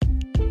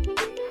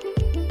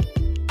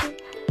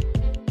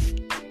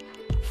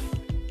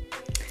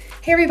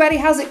Hey everybody,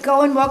 how's it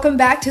going? Welcome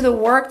back to the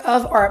Work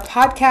of Art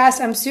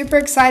podcast. I'm super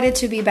excited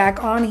to be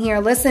back on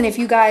here. Listen, if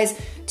you guys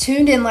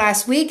tuned in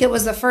last week, it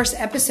was the first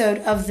episode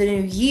of the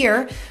new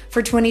year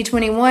for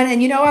 2021.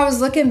 And I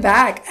was looking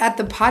back at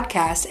the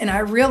podcast and I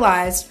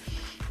realized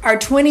our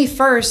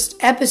 21st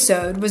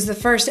episode was the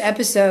first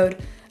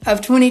episode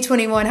of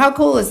 2021. How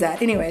cool is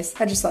that? Anyways,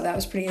 I just thought that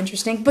was pretty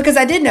interesting because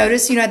I did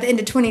notice, at the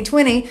end of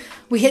 2020,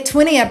 we hit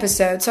 20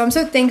 episodes. So I'm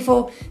so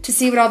thankful to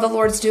see what all the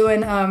Lord's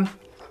doing.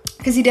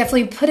 Because he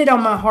definitely put it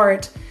on my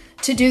heart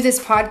to do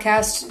this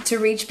podcast, to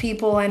reach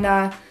people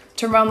and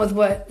to run with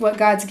what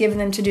God's given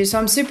them to do. So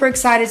I'm super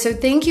excited. So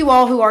thank you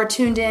all who are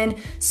tuned in.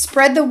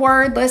 Spread the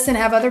word. Listen,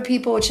 have other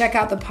people check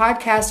out the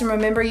podcast. And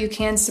remember, you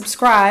can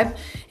subscribe.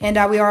 And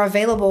we are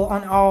available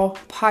on all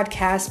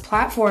podcast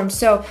platforms.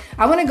 So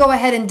I want to go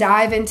ahead and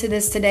dive into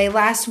this today.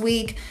 Last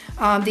week,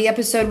 the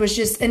episode was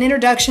just an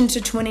introduction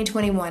to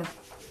 2021.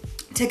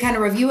 To kind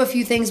of review a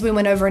few things we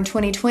went over in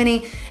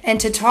 2020 and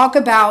to talk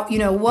about,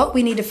 what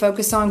we need to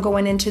focus on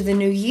going into the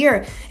new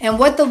year and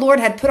what the Lord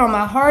had put on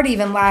my heart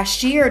even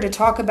last year to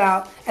talk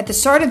about at the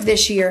start of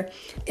this year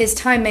is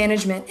time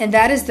management. And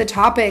that is the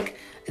topic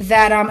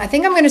that I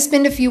think I'm going to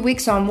spend a few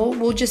weeks on.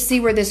 We'll just see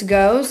where this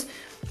goes.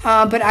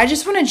 But I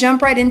just want to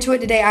jump right into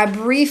it today. I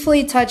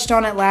briefly touched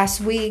on it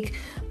last week,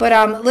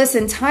 but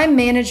listen, time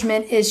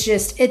management is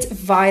it's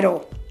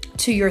vital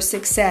to your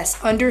success.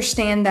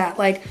 Understand that,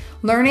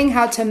 learning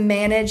how to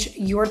manage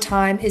your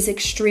time is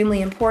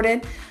extremely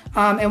important.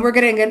 And we're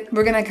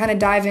gonna kind of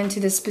dive into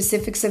the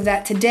specifics of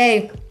that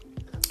today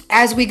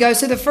as we go.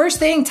 So the first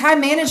thing, time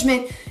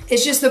management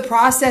is just the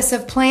process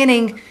of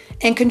planning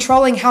and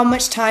controlling how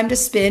much time to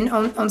spend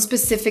on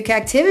specific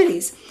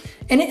activities.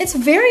 And it's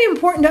very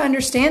important to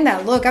understand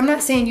that. Look, I'm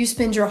not saying you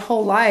spend your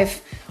whole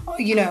life,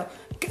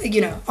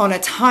 on a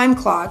time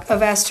clock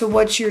as to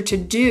what you're to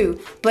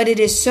do, but it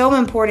is so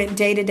important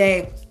day to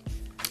day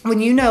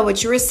when you know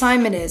what your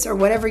assignment is or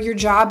whatever your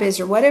job is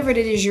or whatever it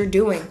is you're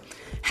doing,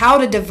 how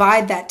to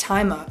divide that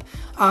time up.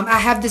 I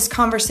have this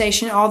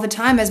conversation all the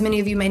time. As many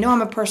of you may know,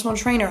 I'm a personal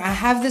trainer. I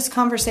have this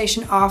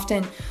conversation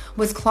often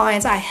with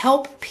clients. I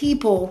help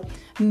people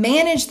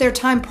manage their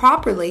time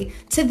properly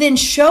to then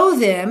show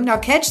them, now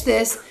catch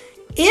this,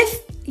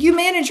 if you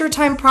manage your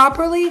time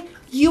properly,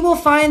 you will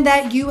find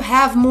that you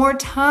have more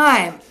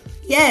time.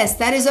 Yes,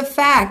 that is a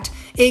fact.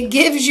 It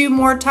gives you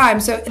more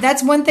time. So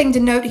that's one thing to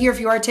note here if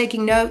you are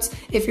taking notes.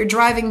 If you're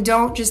driving,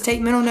 don't just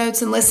take mental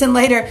notes and listen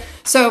later.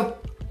 So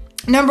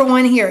number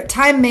one here,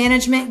 time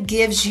management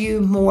gives you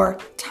more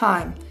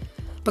time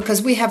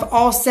because we have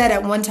all said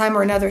at one time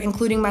or another,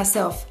 including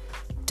myself,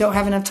 don't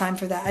have enough time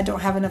for that. I don't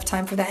have enough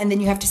time for that. And then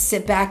you have to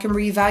sit back and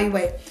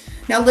reevaluate.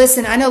 Now,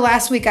 listen, I know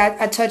last week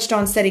I touched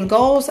on setting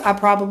goals. I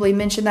probably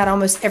mention that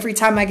almost every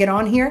time I get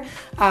on here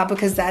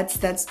because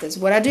that's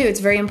what I do. It's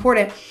very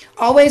important.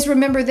 Always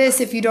remember this,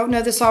 if you don't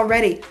know this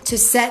already, to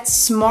set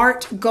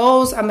SMART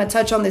goals. I'm going to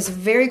touch on this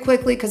very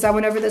quickly because I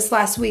went over this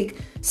last week.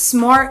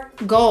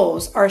 SMART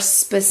goals are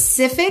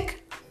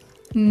specific,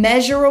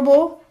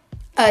 measurable,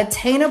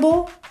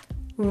 attainable,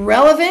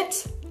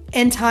 relevant,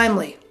 and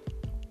timely.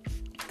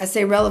 I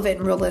say relevant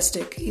and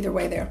realistic, either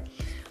way there.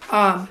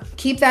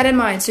 Keep that in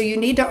mind. So you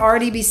need to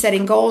already be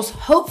setting goals.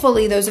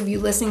 Hopefully those of you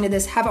listening to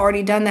this have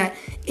already done that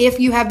if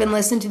you have been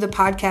listening to the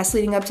podcast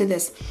leading up to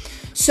this.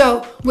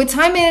 So with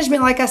time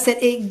management, like I said,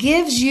 it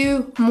gives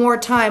you more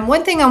time.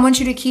 One thing I want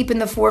you to keep in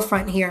the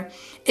forefront here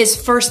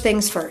is first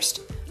things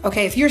first.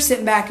 Okay, if you're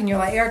sitting back and you're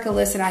like, Erica,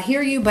 listen, I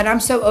hear you, but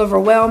I'm so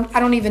overwhelmed. I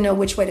don't even know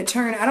which way to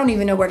turn. I don't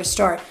even know where to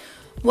start.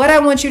 What I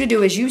want you to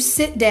do is you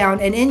sit down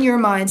and in your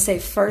mind say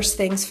first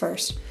things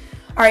first.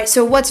 All right,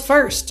 so what's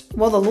first?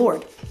 Well, the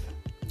Lord.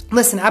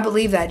 Listen, I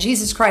believe that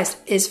Jesus Christ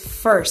is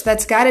first.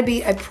 That's got to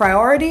be a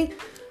priority,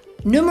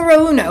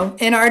 numero uno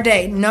in our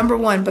day, number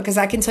one, because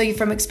I can tell you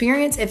from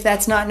experience, if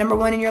that's not number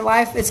one in your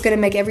life, it's going to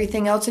make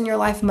everything else in your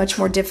life much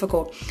more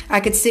difficult. I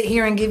could sit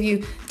here and give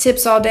you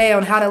tips all day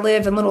on how to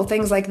live and little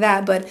things like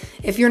that, but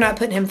if you're not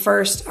putting him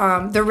first,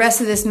 the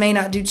rest of this may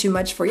not do too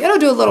much for you. It'll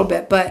do a little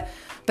bit, but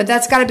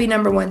that's got to be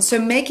number one. So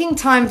making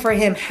time for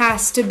him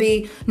has to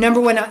be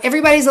number one. Now,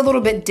 everybody's a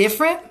little bit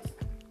different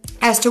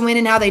as to when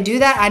and how they do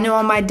that. I know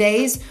on my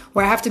days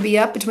where I have to be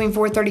up between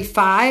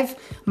 4:35,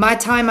 my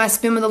time I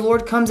spend with the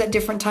Lord comes at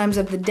different times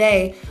of the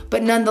day.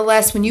 But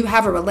nonetheless, when you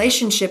have a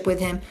relationship with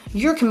him,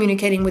 you're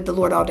communicating with the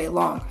Lord all day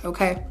long,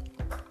 okay?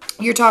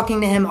 You're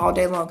talking to him all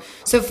day long.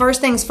 So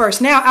first things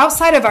first. Now,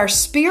 outside of our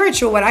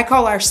spiritual, what I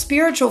call our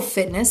spiritual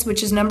fitness,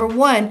 which is number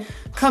one,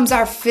 comes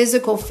our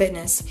physical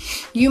fitness.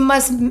 You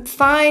must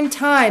find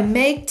time,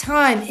 make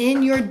time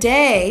in your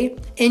day,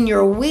 in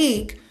your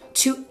week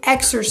to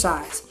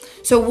exercise.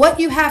 So what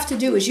you have to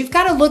do is you've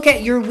got to look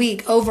at your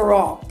week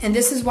overall. And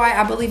this is why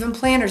I believe in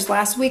planners.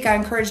 Last week, I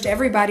encouraged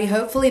everybody,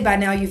 hopefully by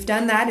now you've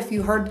done that. If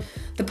you heard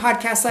the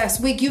podcast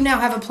last week, you now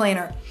have a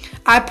planner.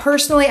 I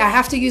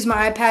have to use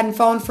my iPad and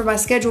phone for my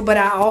schedule, but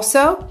I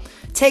also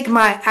take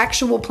my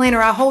actual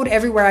planner I hold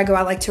everywhere I go.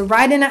 I like to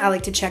write in it. I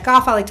like to check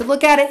off. I like to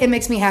look at it. It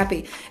makes me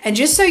happy. And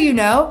just so you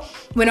know,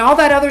 when all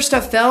that other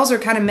stuff fails or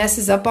kind of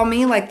messes up on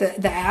me, like the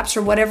apps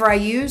or whatever I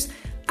use,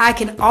 I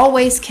can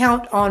always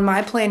count on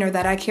my planner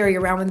that I carry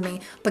around with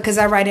me because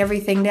I write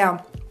everything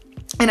down.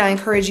 And I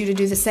encourage you to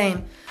do the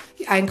same.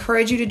 I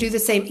encourage you to do the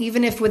same.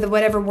 Even if with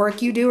whatever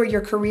work you do or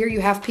your career,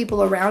 you have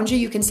people around you,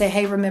 you can say,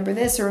 hey, remember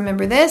this or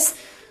remember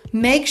this.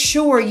 Make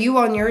sure you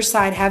on your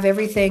side have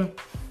everything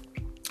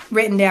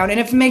written down. And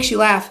if it makes you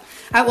laugh,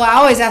 I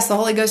always ask the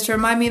Holy Ghost to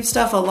remind me of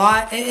stuff a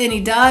lot, and he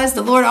does.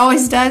 The Lord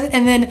always does.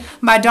 And then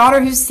my daughter,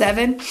 who's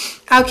 7,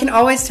 I can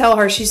always tell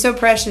her, she's so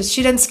precious.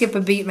 She doesn't skip a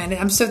beat, man.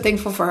 I'm so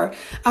thankful for her.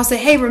 I'll say,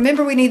 hey,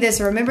 remember we need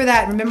this, or remember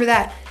that, remember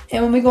that.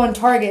 And when we go on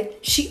Target,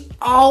 she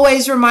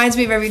always reminds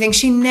me of everything.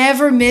 She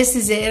never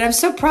misses it. And I'm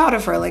so proud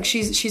of her. Like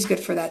she's good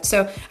for that.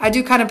 So I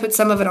do kind of put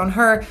some of it on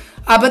her.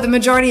 But the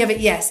majority of it,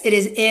 yes, it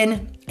is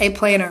in a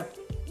planner.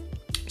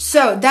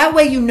 So that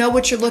way you know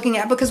what you're looking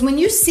at, because when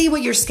you see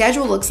what your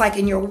schedule looks like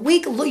in your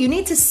week, you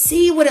need to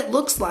see what it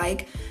looks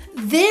like.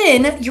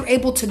 Then you're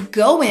able to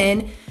go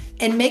in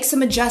and make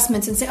some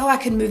adjustments and say, oh, I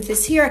could move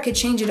this here. I could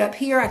change it up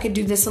here. I could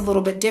do this a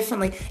little bit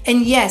differently.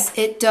 And yes,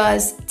 it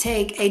does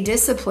take a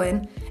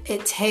discipline.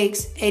 It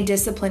takes a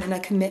discipline and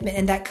a commitment.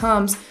 And that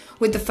comes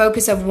with the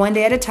focus of one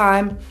day at a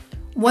time,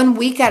 1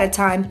 week at a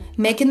time,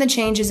 making the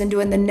changes and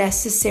doing the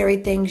necessary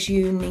things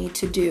you need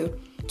to do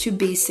to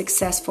be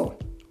successful.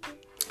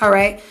 All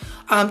right.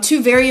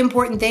 2 very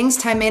important things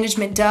time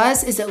management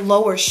does is it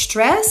lowers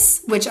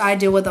stress, which I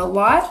deal with a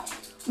lot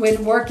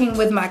when working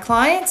with my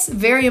clients.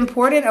 Very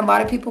important. A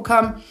lot of people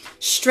come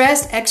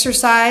stressed.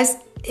 Exercise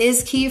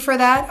is key for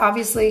that.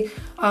 Obviously,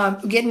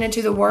 getting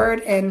into the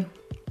word and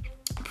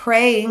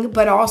praying,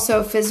 but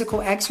also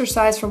physical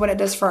exercise for what it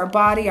does for our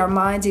body, our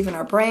minds, even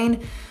our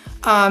brain.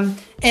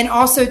 And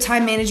also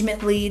time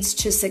management leads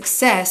to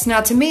success.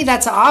 Now, to me,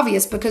 that's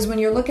obvious because when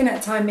you're looking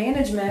at time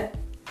management,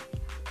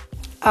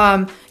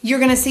 you're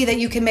going to see that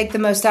you can make the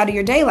most out of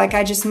your day. Like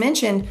I just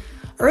mentioned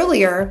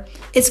earlier,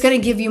 it's going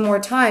to give you more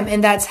time.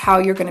 And that's how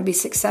you're going to be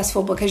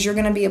successful, because you're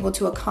going to be able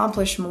to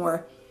accomplish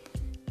more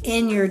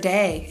in your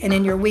day and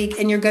in your week.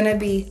 And you're going to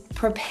be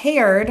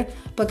prepared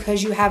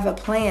because you have a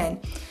plan.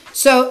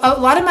 So a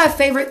lot of my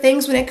favorite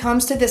things when it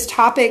comes to this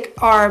topic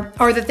are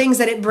the things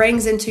that it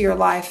brings into your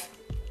life.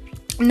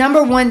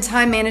 Number 1,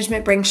 time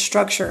management brings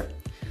structure.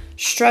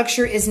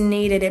 Structure is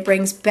needed. It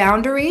brings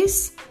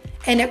boundaries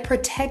and it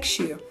protects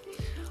you.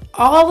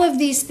 All of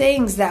these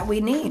things that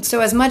we need. So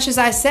as much as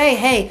I say,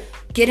 hey,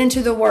 get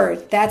into the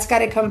word, that's got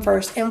to come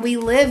first. And we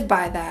live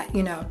by that,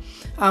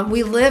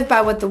 we live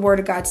by what the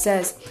word of God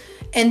says.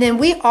 And then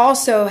we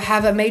also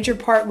have a major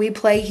part we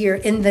play here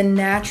in the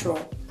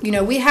natural.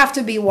 We have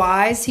to be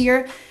wise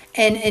here.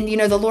 And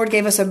the Lord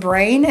gave us a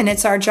brain and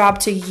it's our job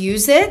to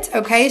use it.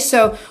 Okay.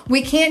 So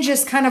we can't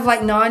just kind of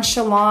like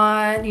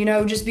nonchalant,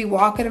 just be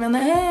walking around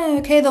like, hey,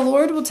 okay, the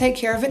Lord will take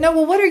care of it. No,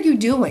 well, what are you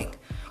doing?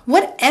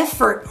 What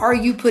effort are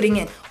you putting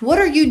in? What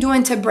are you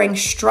doing to bring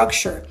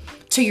structure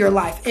to your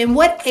life? In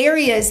what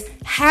areas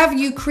have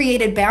you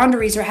created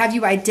boundaries, or have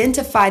you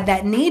identified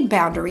that need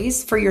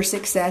boundaries for your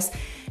success?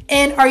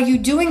 And are you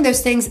doing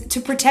those things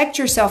to protect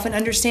yourself and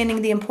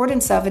understanding the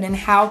importance of it and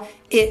how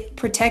it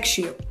protects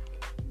you?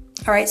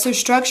 All right, so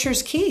structure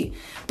is key.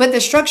 But the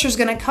structure is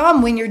going to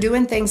come when you're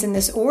doing things in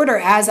this order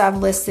as I've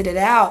listed it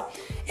out,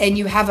 and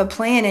you have a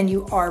plan and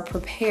you are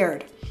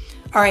prepared.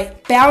 All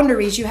right,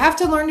 boundaries. You have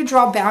to learn to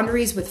draw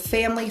boundaries with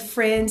family,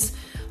 friends,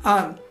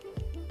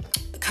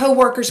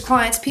 co-workers,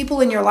 clients, people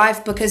in your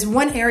life, because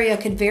one area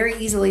could very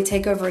easily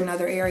take over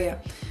another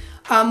area.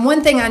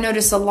 One thing I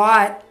notice a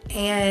lot,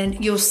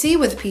 and you'll see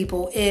with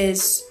people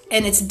is,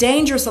 and it's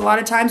dangerous a lot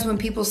of times when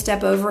people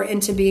step over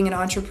into being an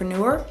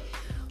entrepreneur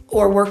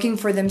or working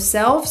for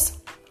themselves.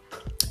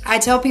 I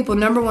tell people,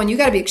 number 1, you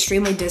got to be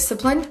extremely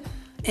disciplined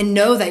and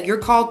know that you're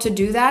called to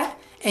do that.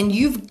 And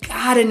you've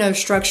got to know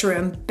structure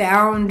and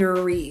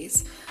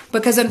boundaries,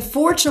 because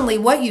unfortunately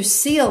what you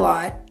see a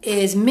lot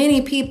is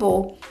many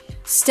people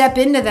step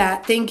into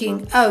that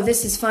thinking, oh,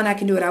 this is fun. I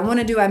can do what I want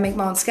to do. I make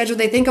my own schedule.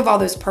 They think of all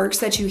those perks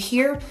that you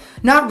hear,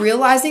 not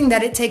realizing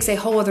that it takes a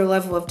whole other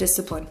level of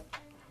discipline,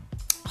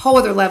 whole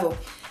other level.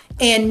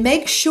 And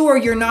make sure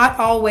you're not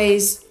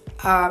always,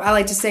 I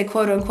like to say,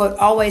 quote unquote,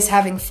 always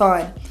having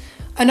fun.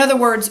 In other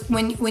words,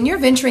 when you're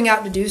venturing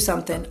out to do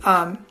something,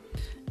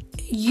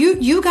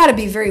 you got to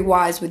be very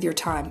wise with your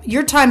time.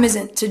 Your time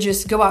isn't to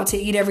just go out to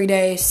eat every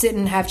day, sit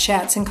and have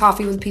chats and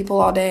coffee with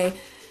people all day,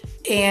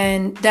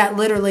 and that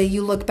literally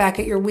you look back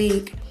at your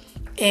week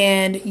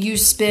and you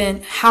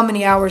spent how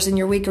many hours in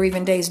your week or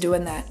even days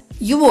doing that.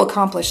 You will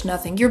accomplish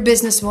nothing. Your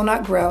business will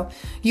not grow.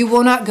 You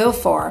will not go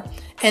far.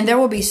 And there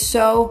will be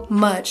so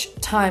much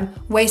time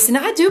wasted.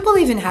 And I do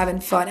believe in having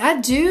fun. I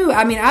do.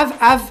 I mean,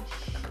 I've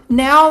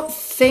now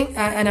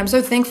and I'm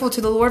so thankful to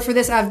the Lord for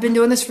this. I've been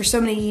doing this for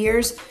so many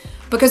years,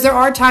 because there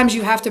are times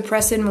you have to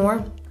press in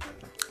more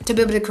to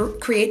be able to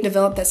create and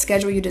develop that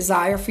schedule you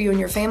desire for you and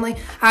your family.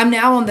 I'm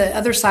now on the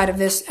other side of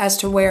this as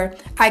to where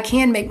I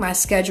can make my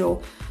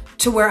schedule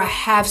to where I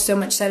have so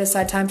much set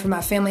aside time for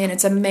my family. And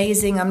it's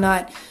amazing. I'm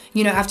not,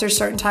 after a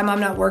certain time, I'm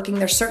not working.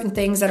 There's certain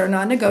things that are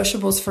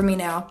non-negotiables for me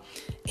now.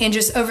 And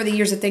just over the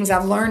years of things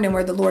I've learned and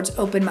where the Lord's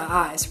opened my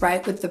eyes,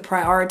 right? With the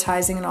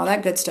prioritizing and all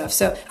that good stuff.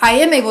 So I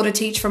am able to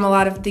teach from a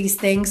lot of these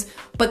things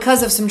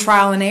because of some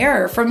trial and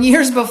error from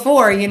years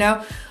before,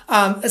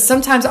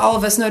 Sometimes all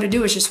of us know to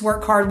do is just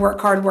work hard, work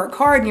hard, work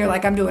hard. And you're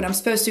like, I'm doing what I'm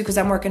supposed to because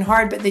I'm working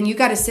hard. But then you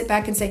got to sit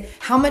back and say,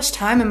 how much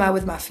time am I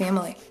with my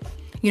family?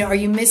 Are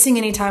you missing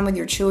any time with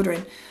your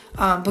children?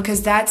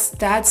 Because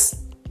that's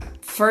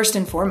first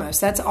and foremost.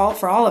 That's all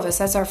for all of us.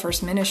 That's our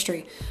first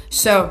ministry.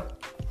 So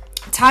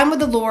time with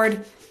the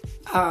Lord,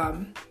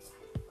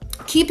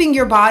 keeping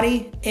your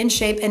body in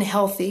shape and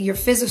healthy, your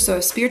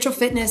spiritual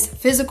fitness,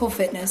 physical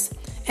fitness,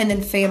 and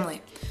then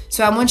family.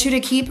 So I want you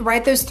to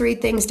write those 3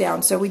 things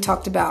down. So we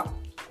talked about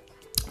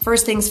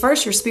first things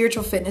first, your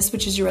spiritual fitness,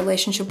 which is your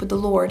relationship with the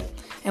Lord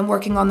and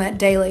working on that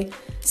daily.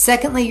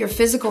 Secondly, your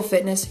physical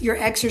fitness, your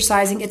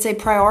exercising. It's a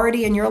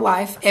priority in your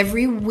life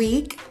every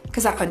week,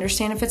 because I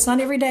understand if it's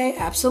not every day,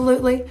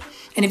 absolutely.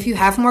 And if you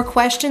have more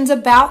questions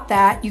about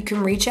that, you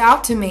can reach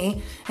out to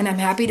me and I'm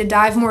happy to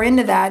dive more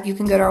into that. You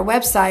can go to our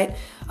website,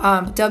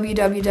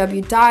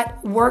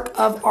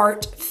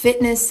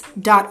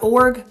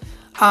 www.workofartfitness.org.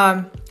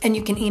 And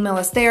you can email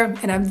us there,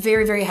 and I'm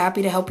very, very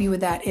happy to help you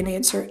with that and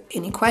answer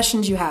any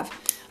questions you have.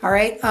 All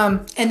right.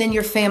 And then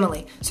your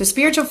family. So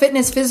spiritual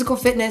fitness, physical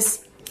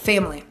fitness,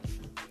 family.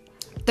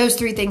 Those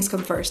 3 things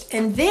come first.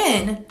 And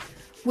then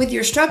with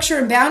your structure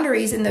and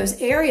boundaries in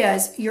those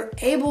areas, you're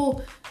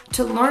able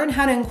to learn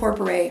how to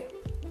incorporate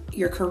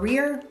your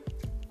career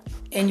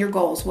and your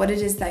goals, what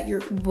it is that you're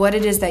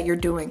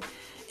doing,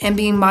 and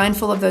being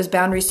mindful of those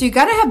boundaries. So you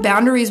got to have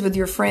boundaries with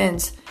your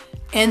friends.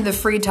 And the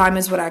free time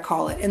is what I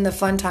call it. And the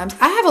fun times.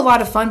 I have a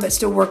lot of fun, but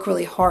still work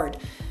really hard.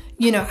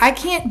 I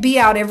can't be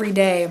out every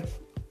day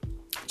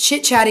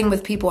chit-chatting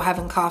with people,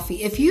 having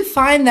coffee. If you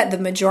find that the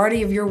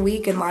majority of your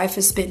week and life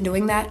is spent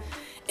doing that,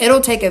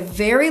 it'll take a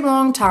very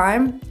long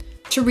time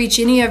to reach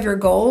any of your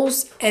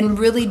goals and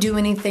really do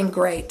anything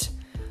great.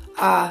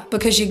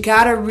 Because you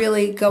got to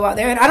really go out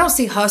there. And I don't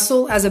see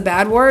hustle as a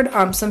bad word.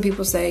 Some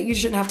people say you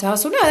shouldn't have to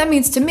hustle. No, that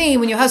means to me,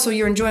 when you hustle,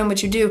 you're enjoying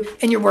what you do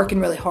and you're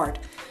working really hard.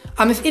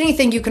 If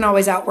anything, you can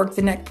always outwork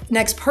the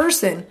next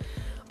person,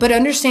 but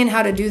understand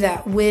how to do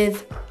that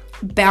with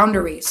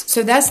boundaries.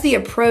 So that's the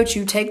approach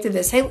you take to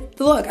this. Hey,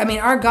 look,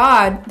 our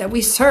God that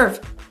we serve,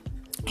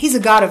 He's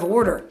a God of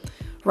order,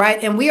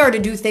 right? And we are to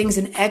do things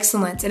in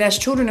excellence. And as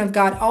children of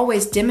God,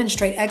 always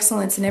demonstrate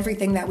excellence in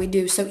everything that we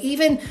do. So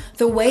even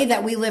the way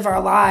that we live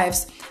our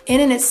lives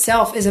in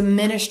itself is a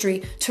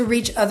ministry to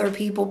reach other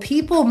people.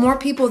 More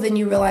people than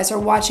you realize are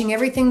watching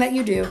everything that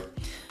you do.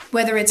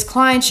 Whether it's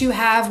clients you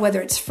have,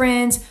 whether it's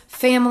friends,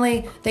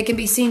 family, they can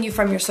be seeing you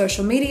from your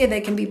social media.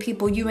 They can be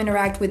people you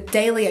interact with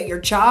daily at your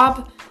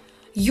job.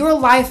 Your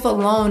life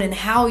alone and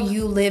how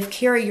you live,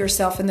 carry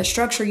yourself, and the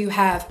structure you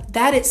have,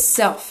 that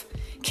itself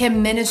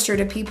can minister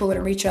to people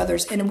and reach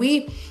others. And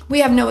we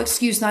have no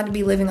excuse not to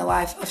be living a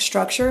life of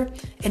structure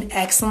and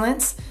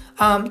excellence,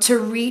 to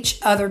reach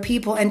other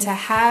people and to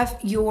have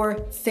your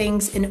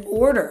things in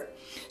order.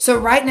 So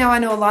right now, I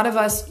know a lot of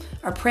us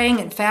are praying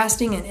and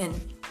fasting and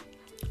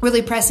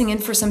really pressing in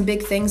for some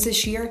big things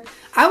this year.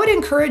 I would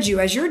encourage you,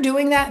 as you're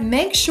doing that,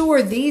 make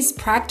sure these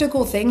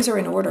practical things are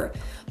in order,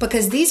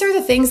 because these are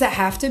the things that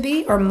have to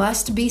be or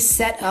must be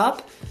set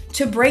up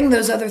to bring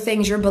those other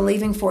things you're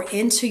believing for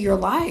into your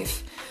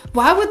life.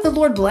 Why would the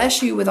Lord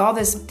bless you with all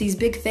these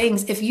big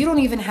things if you don't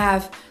even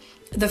have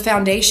the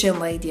foundation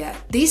laid yet?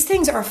 These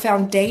things are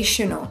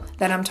foundational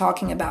that I'm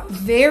talking about,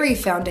 very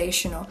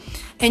foundational.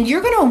 And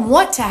you're going to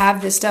want to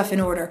have this stuff in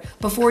order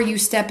before you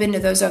step into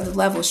those other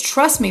levels.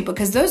 Trust me,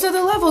 because those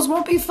other levels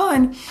won't be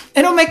fun.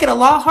 It'll make it a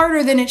lot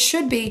harder than it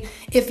should be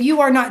if you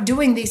are not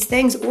doing these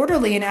things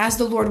orderly and as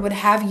the Lord would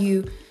have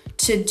you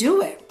to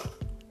do it.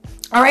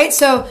 All right,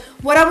 so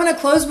what I want to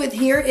close with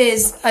here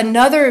is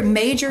another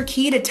major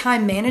key to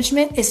time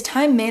management is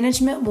time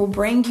management will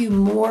bring you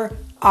more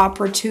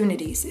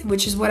opportunities,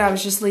 which is what I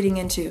was just leading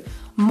into.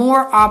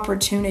 More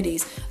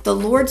opportunities. The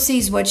Lord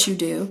sees what you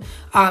do.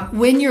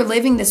 When you're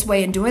living this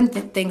way and doing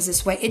things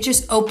this way, it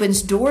just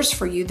opens doors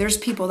for you. There's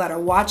people that are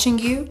watching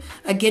you.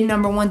 Again,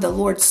 number one, the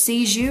Lord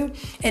sees you.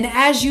 And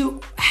as you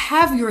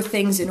have your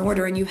things in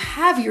order and you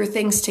have your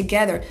things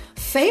together,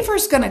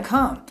 favor's going to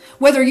come.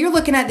 Whether you're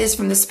looking at this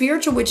from the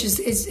spiritual, which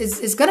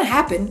is going to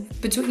happen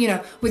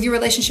between, with your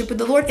relationship with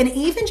the Lord, and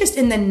even just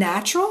in the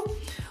natural,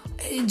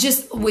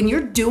 just when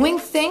you're doing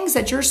things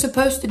that you're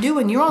supposed to do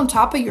and you're on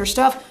top of your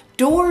stuff,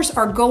 doors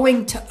are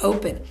going to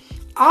open.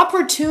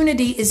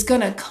 Opportunity is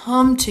going to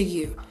come to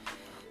you.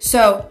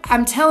 So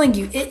I'm telling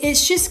you,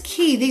 it's just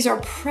key. These are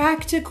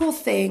practical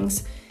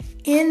things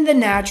in the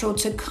natural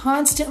to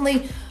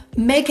constantly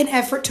make an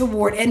effort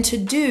toward and to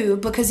do,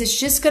 because it's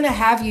just going to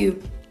have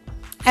you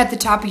at the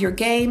top of your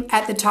game,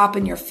 at the top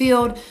in your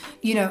field,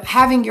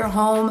 having your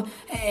home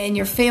and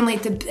your family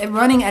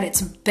running at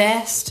its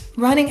best,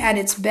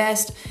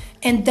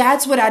 And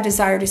that's what I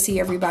desire to see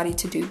everybody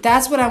to do.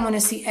 That's what I want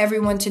to see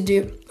everyone to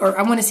do, or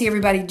I want to see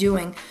everybody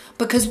doing,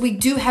 because we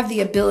do have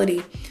the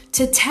ability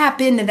to tap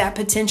into that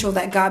potential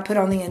that God put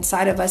on the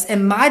inside of us.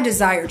 And my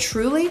desire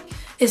truly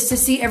is to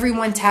see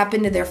everyone tap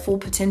into their full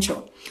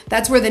potential.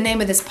 That's where the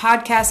name of this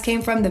podcast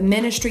came from, the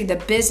ministry, the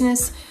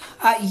business.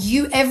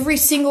 Every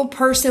single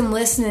person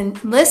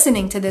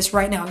listening to this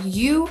right now,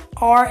 you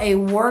are a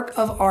work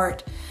of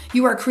art.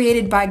 You are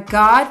created by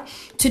God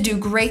to do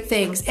great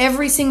things.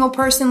 Every single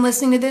person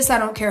listening to this, I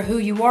don't care who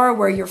you are,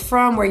 where you're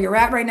from, where you're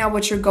at right now,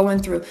 what you're going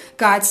through.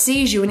 God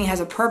sees you and He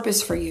has a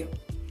purpose for you.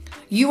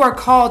 You are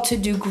called to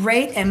do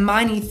great and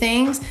mighty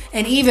things.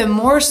 And even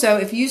more so,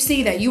 if you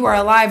see that you are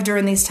alive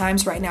during these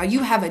times right now, you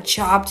have a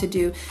job to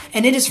do.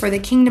 And it is for the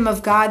kingdom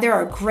of God. There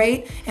are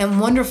great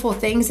and wonderful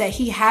things that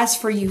He has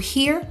for you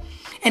here.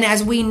 And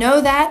as we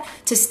know that,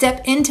 to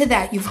step into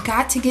that, you've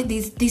got to get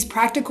these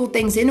practical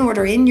things in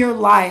order in your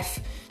life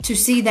to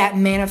see that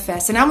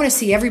manifest. And I want to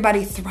see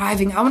everybody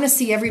thriving. I want to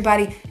see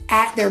everybody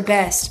at their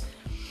best.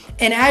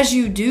 And as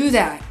you do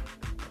that,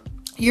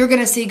 you're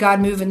going to see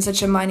God move in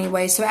such a mighty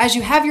way. So as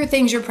you have your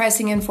things you're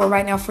pressing in for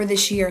right now for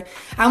this year,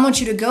 I want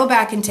you to go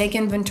back and take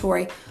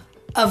inventory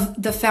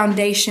of the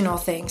foundational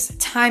things.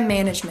 Time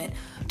management.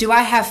 Do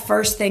I have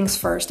first things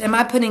first? Am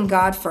I putting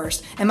God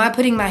first? Am I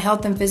putting my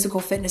health and physical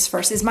fitness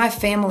first? Is my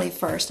family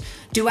first?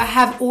 Do I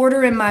have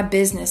order in my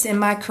business, in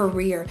my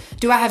career?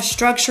 Do I have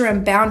structure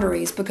and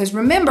boundaries? Because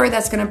remember,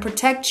 that's going to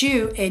protect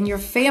you and your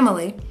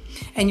family.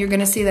 And you're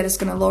going to see that it's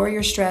going to lower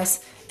your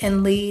stress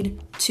and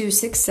lead to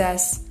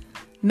success.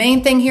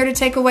 Main thing here to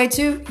take away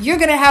too, you're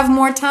going to have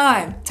more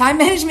time. Time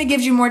management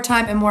gives you more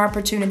time and more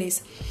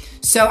opportunities.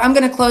 So I'm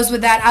going to close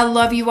with that. I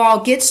love you all.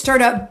 Get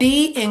stirred up.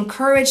 Be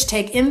encouraged.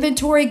 Take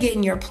inventory. Get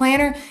in your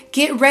planner.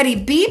 Get ready.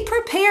 Be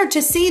prepared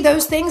to see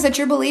those things that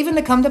you're believing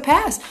to come to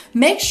pass.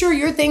 Make sure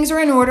your things are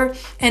in order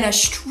and a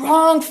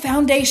strong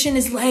foundation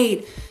is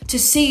laid to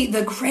see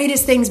the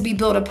greatest things be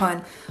built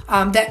upon.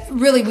 That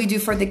really we do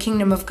for the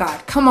kingdom of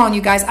God. Come on,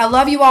 you guys. I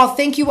love you all.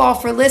 Thank you all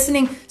for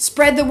listening.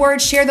 Spread the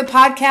word. Share the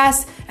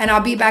podcast. And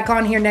I'll be back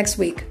on here next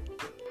week.